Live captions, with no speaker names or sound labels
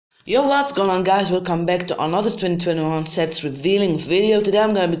Yo, what's going on, guys? Welcome back to another 2021 sets revealing video. Today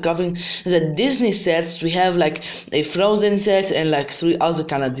I'm gonna be covering the Disney sets. We have like a Frozen set and like 3 other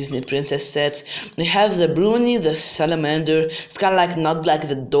kind of Disney princess sets. We have the Bruni, the Salamander. It's kind of like not like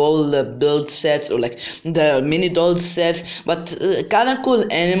the doll build sets or like the mini doll sets, but kind of cool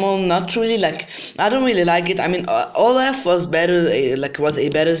animal. Not really like, I don't really like it. I mean, Olaf was better, was a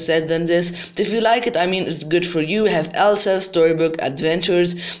better set than this. So if you like it, I mean, it's good for you. We have Elsa's Storybook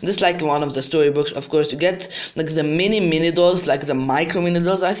Adventures. This is like one of the storybooks, of course. You get like the mini dolls, like the micro mini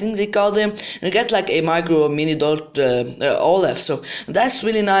dolls, I think they call them. And you get like a micro mini doll Olaf, so that's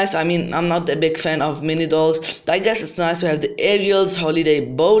really nice. I mean, I'm not a big fan of mini dolls, but I guess it's nice to have the Ariel's holiday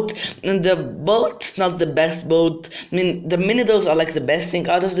boat. And the boat's not the best boat. I mean, the mini dolls are like the best thing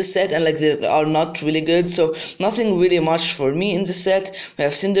out of the set, and like they are not really good, so nothing really much for me in the set. We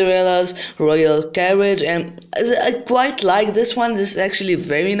have Cinderella's royal carriage, and I quite like this one. This is actually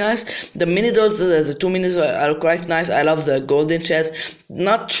very nice. The mini dolls, the 2 minis are quite nice. I love the golden chest.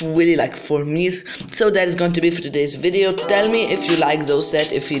 Not really like for me. So that is going to be for today's video. Tell me if you like those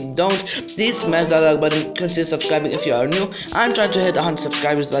sets. If you don't, please smash that like button. Consider subscribing if you are new. I'm trying to hit 100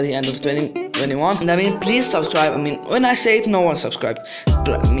 subscribers by the end of 2021. And I mean, please subscribe. I mean, when I say it, no one subscribed.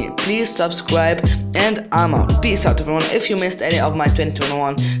 But I mean, please subscribe, and I'm out. Peace out, everyone. If you missed any of my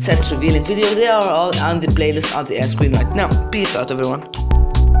 2021 sets revealing videos, they are all on the playlist on the screen right now. Peace out, everyone.